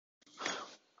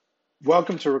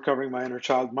Welcome to Recovering My Inner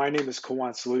Child. My name is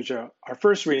Kawan Saluja. Our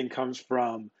first reading comes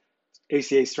from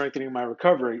ACA Strengthening My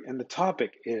Recovery, and the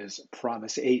topic is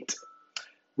Promise 8.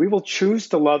 We will choose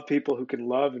to love people who can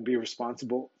love and be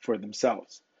responsible for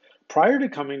themselves. Prior to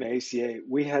coming to ACA,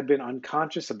 we had been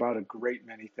unconscious about a great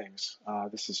many things.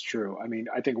 This is true.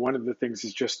 I think one of the things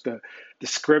is just the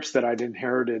scripts that I'd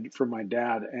inherited from my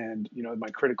dad and, my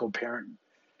critical parent.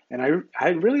 And I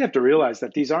really have to realize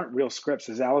that these aren't real scripts.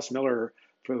 As Alice Miller,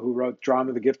 who wrote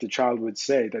Drama, The Gifted Child, would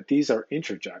say, that these are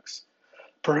interjects.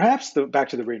 Back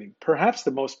to the reading, perhaps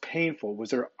the most painful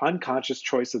was our unconscious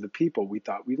choice of the people we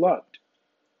thought we loved.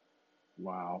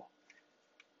 Wow.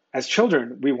 As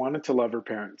children, we wanted to love our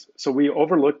parents, so we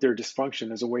overlooked their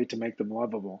dysfunction as a way to make them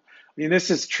lovable.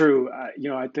 This is true.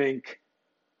 I think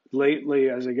lately,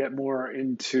 as I get more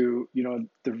into,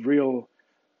 the real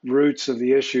roots of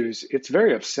the issues, it's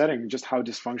very upsetting just how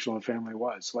dysfunctional the family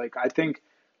was.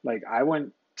 I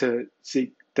went to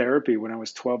seek therapy when I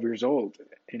was 12 years old,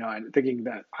 and thinking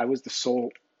that I was the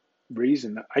sole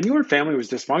reason. I knew our family was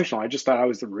dysfunctional. I just thought I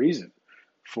was the reason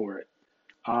for it.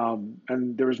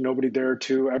 And there was nobody there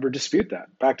to ever dispute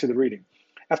that. Back to the reading.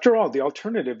 After all, the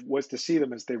alternative was to see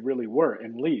them as they really were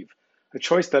and leave, a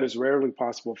choice that is rarely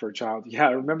possible for a child. Yeah,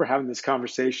 I remember having this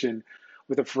conversation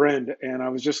with a friend, and I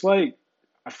was just like,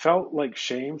 I felt like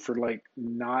shame for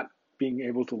not being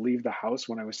able to leave the house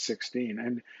when I was 16.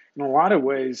 And in a lot of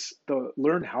ways, the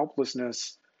learned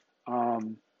helplessness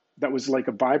that was like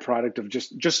a byproduct of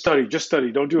just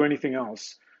study, don't do anything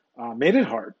else, made it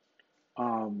hard.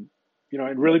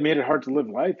 It really made it hard to live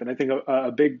life. And I think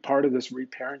a big part of this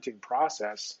reparenting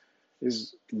process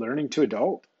is learning to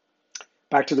adult.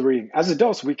 Back to the reading. As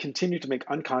adults, we continue to make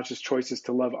unconscious choices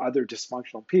to love other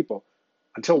dysfunctional people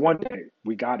until one day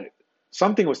we got it.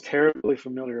 Something was terribly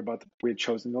familiar about the we had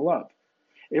chosen to love.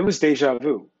 It was deja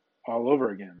vu all over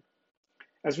again.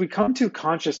 As we come to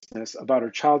consciousness about our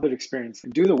childhood experience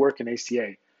and do the work in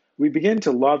ACA, we begin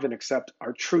to love and accept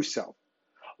our true self.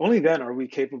 Only then are we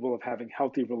capable of having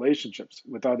healthy relationships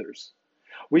with others.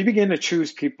 We begin to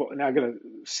choose people, and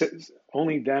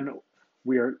only then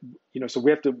we are, so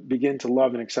we have to begin to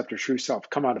love and accept our true self,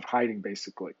 come out of hiding,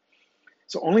 basically.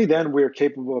 So only then we are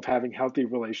capable of having healthy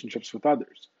relationships with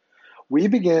others. We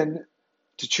begin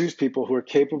to choose people who are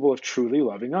capable of truly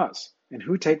loving us and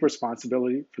who take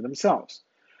responsibility for themselves.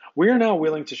 We are now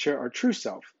willing to share our true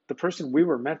self, the person we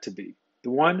were meant to be, the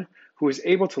one who is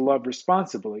able to love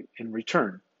responsibly in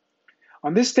return.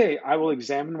 On this day, I will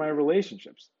examine my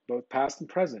relationships, both past and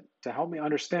present, to help me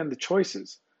understand the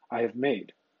choices I have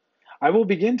made. I will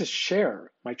begin to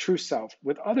share my true self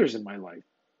with others in my life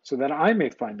so that I may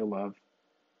find the love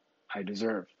I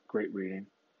deserve. Great reading.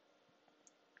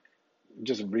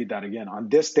 Just read that again. On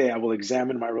this day, I will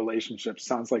examine my relationships.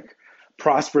 Sounds like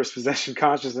prosperous possession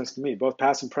consciousness to me, both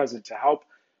past and present, to help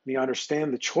me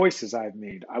understand the choices I have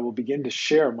made. I will begin to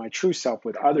share my true self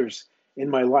with others in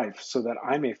my life so that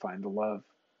I may find the love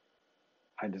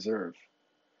I deserve.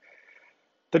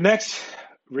 The next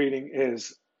reading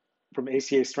is from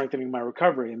ACA Strengthening My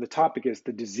Recovery, and the topic is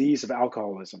the disease of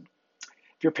alcoholism.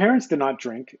 If your parents did not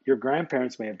drink, your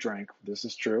grandparents may have drank. This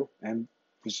is true, and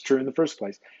was true in the first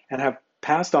place, and have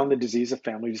passed on the disease of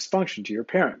family dysfunction to your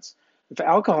parents. If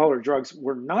alcohol or drugs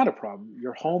were not a problem,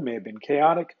 your home may have been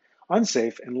chaotic,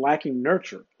 unsafe, and lacking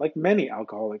nurture, like many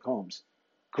alcoholic homes.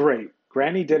 Great.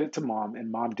 Granny did it to mom,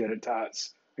 and mom did it to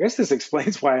us. I guess this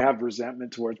explains why I have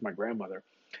resentment towards my grandmother.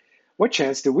 What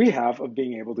chance do we have of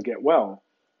being able to get well?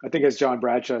 I think, as John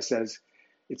Bradshaw says,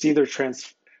 it's we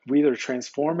either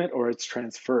transform it or it's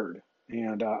transferred.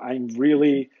 And I'm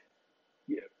really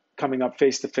coming up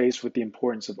face to face with the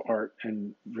importance of art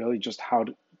and really just how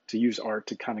to use art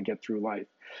to kind of get through life.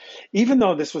 Even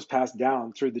though this was passed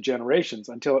down through the generations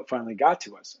until it finally got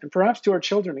to us, and perhaps to our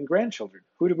children and grandchildren,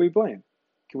 who do we blame?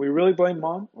 Can we really blame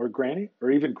mom or granny or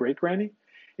even great granny?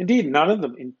 Indeed, none of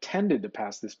them intended to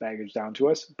pass this baggage down to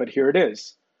us, but here it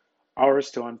is, ours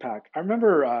to unpack. I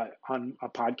remember on a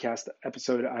podcast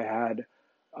episode I had,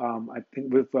 I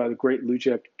think with the great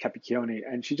Lucia Capicchione,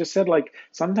 and she just said,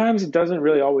 sometimes it doesn't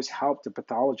really always help to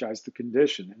pathologize the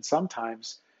condition, and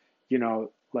sometimes,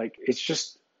 it's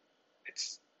just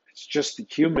the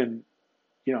human,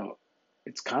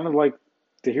 it's kind of like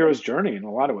the hero's journey in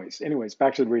a lot of ways. Anyways,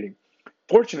 back to the reading.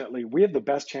 Fortunately, we have the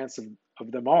best chance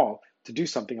of them all to do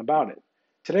something about it.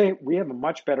 Today, we have a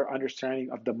much better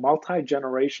understanding of the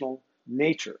multi-generational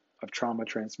nature of trauma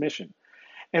transmission.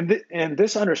 And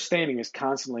this understanding is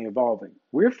constantly evolving.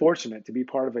 We're fortunate to be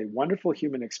part of a wonderful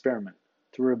human experiment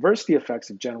to reverse the effects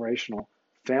of generational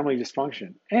family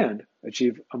dysfunction and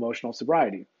achieve emotional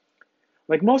sobriety.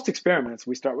 Like most experiments,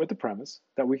 we start with the premise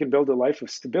that we can build a life of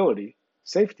stability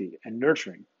safety, and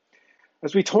nurturing.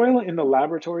 As we toil in the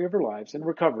laboratory of our lives in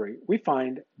recovery, we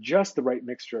find just the right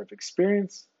mixture of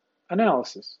experience,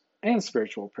 analysis, and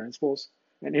spiritual principles,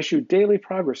 and issue daily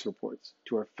progress reports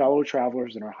to our fellow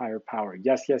travelers and our higher power.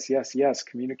 Yes, yes, yes, yes,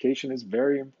 communication is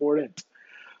very important,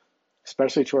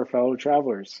 especially to our fellow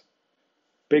travelers.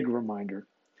 Big reminder.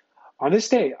 On this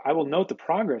day, I will note the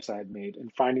progress I had made in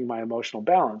finding my emotional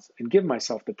balance and give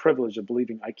myself the privilege of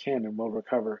believing I can and will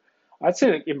recover. I'd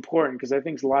say like, important because I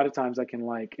think a lot of times I can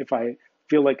if I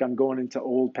feel like I'm going into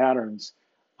old patterns,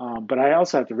 but I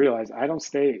also have to realize I don't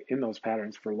stay in those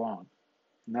patterns for long.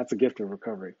 And that's a gift of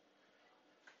recovery.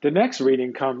 The next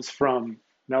reading comes from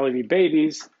Melody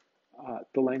Beattie's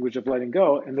The Language of Letting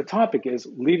Go, and the topic is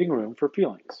leaving room for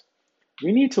feelings.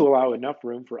 We need to allow enough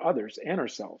room for others and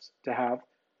ourselves to have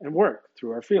and work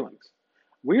through our feelings.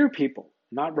 We are people,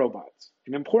 not robots.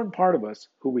 An important part of us,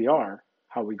 who we are,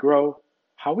 how we grow,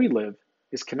 how we live,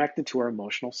 is connected to our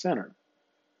emotional center.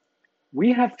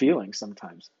 We have feelings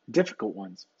sometimes, difficult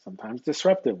ones, sometimes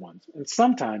disruptive ones, and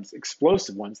sometimes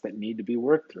explosive ones that need to be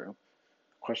worked through.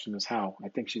 The question is how. I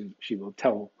think she will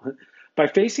tell. By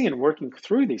facing and working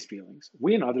through these feelings,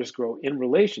 we and others grow in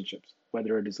relationships,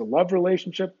 whether it is a love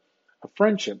relationship, a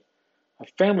friendship, a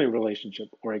family relationship,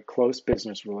 or a close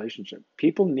business relationship.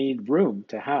 People need room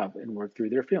to have and work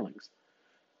through their feelings.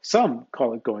 Some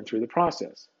call it going through the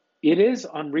process. It is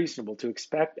unreasonable to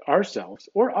expect ourselves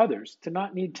or others to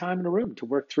not need time and room to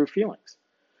work through feelings.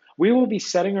 We will be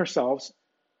setting ourselves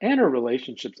and our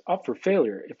relationships up for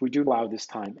failure if we do allow this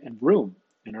time and room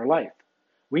in our life.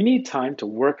 We need time to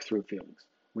work through feelings.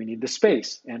 We need the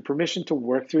space and permission to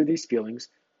work through these feelings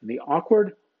in the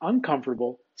awkward,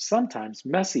 uncomfortable, sometimes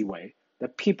messy way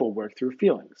that people work through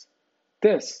feelings.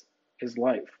 This is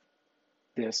life.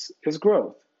 This is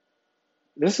growth.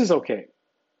 This is okay.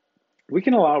 We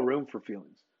can allow room for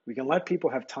feelings. We can let people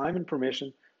have time and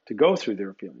permission to go through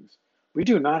their feelings. We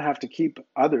do not have to keep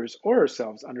others or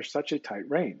ourselves under such a tight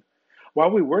rein.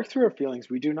 While we work through our feelings,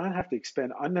 we do not have to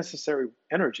expend unnecessary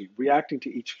energy reacting to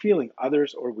each feeling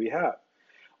others or we have.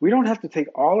 We don't have to take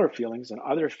all our feelings and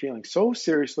others' feelings so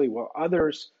seriously while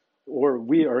others or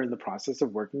we are in the process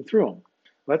of working through them.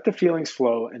 Let the feelings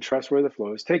flow and trust where the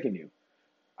flow is taking you.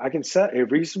 I can set a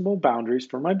reasonable boundaries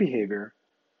for my behavior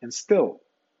and still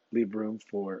leave room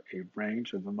for a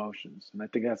range of emotions. And I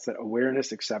think that's that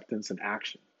awareness, acceptance, and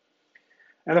action.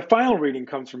 And the final reading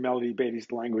comes from Melody Beattie's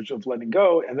The Language of Letting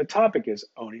Go, and the topic is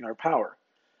owning our power.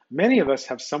 Many of us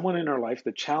have someone in our life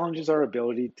that challenges our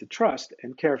ability to trust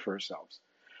and care for ourselves.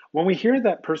 When we hear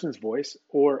that person's voice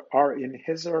or are in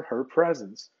his or her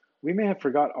presence, we may have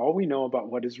forgot all we know about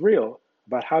what is real,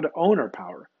 about how to own our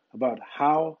power, about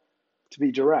how to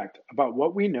be direct, about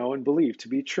what we know and believe to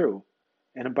be true,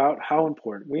 and about how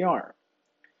important we are.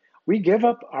 We give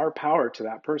up our power to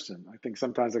that person. I think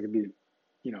sometimes it can be,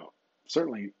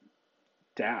 certainly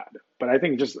dad, but I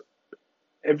think just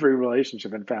every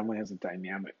relationship and family has a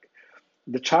dynamic.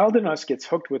 The child in us gets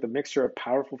hooked with a mixture of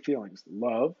powerful feelings,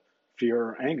 love, fear,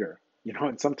 or anger,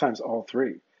 and sometimes all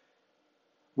three.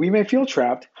 We may feel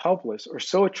trapped, helpless, or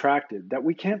so attracted that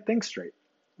we can't think straight.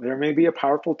 There may be a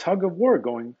powerful tug of war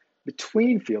going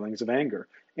between feelings of anger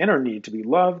and our need to be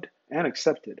loved and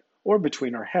accepted, or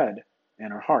between our head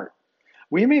and our heart.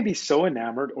 We may be so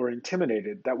enamored or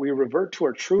intimidated that we revert to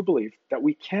our true belief that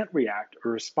we can't react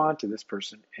or respond to this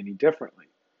person any differently.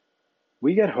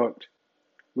 We get hooked.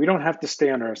 We don't have to stay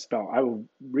under a spell. I will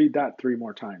read that 3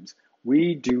 more times.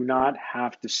 We do not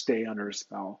have to stay under a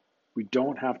spell. We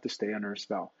don't have to stay under a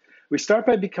spell. We start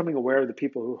by becoming aware of the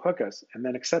people who hook us and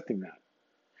then accepting that.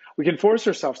 We can force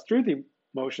ourselves through the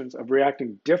motions of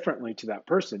reacting differently to that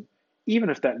person, even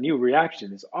if that new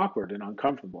reaction is awkward and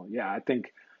uncomfortable. Yeah, I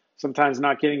think sometimes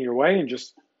not getting your way and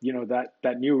just,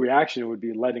 that new reaction would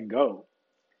be letting go.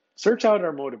 Search out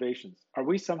our motivations. Are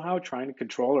we somehow trying to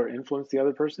control or influence the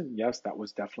other person? Yes, that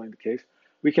was definitely the case.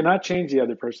 We cannot change the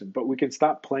other person, but we can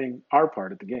stop playing our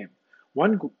part of the game.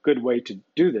 One good way to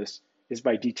do this is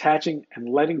by detaching and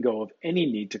letting go of any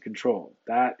need to control.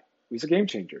 That is a game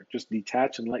changer. Just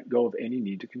detach and let go of any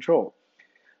need to control.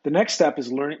 The next step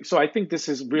is learning. So I think this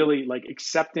is really like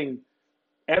accepting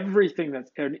everything that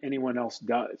anyone else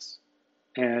does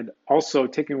and also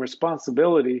taking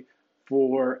responsibility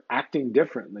for acting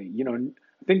differently.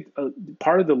 I think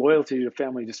part of the loyalty to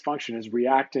family dysfunction is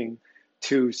reacting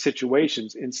to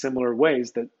situations in similar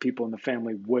ways that people in the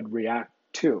family would react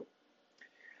to.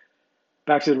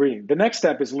 Back to the reading. The next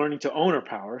step is learning to own our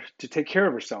power, to take care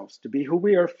of ourselves, to be who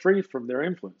we are free from their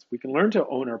influence. We can learn to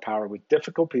own our power with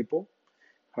difficult people,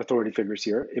 authority figures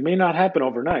here. It may not happen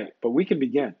overnight, but we can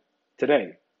begin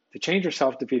today to change our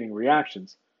self-defeating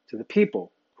reactions to the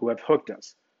people who have hooked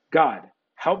us. God,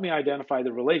 help me identify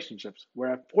the relationships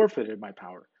where I've forfeited my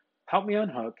power. Help me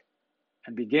unhook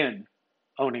and begin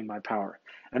owning my power.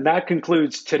 And that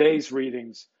concludes today's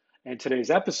readings and today's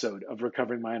episode of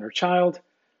Recovering My Inner Child.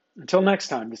 Until next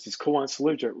time, this is Kawan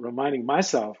Saluja reminding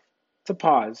myself to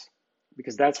pause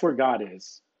because that's where God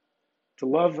is, to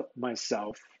love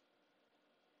myself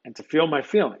and to feel my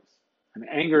feelings. And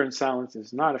anger and silence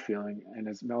is not a feeling. And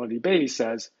as Melody Beattie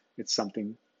says, it's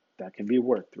something that can be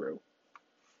worked through.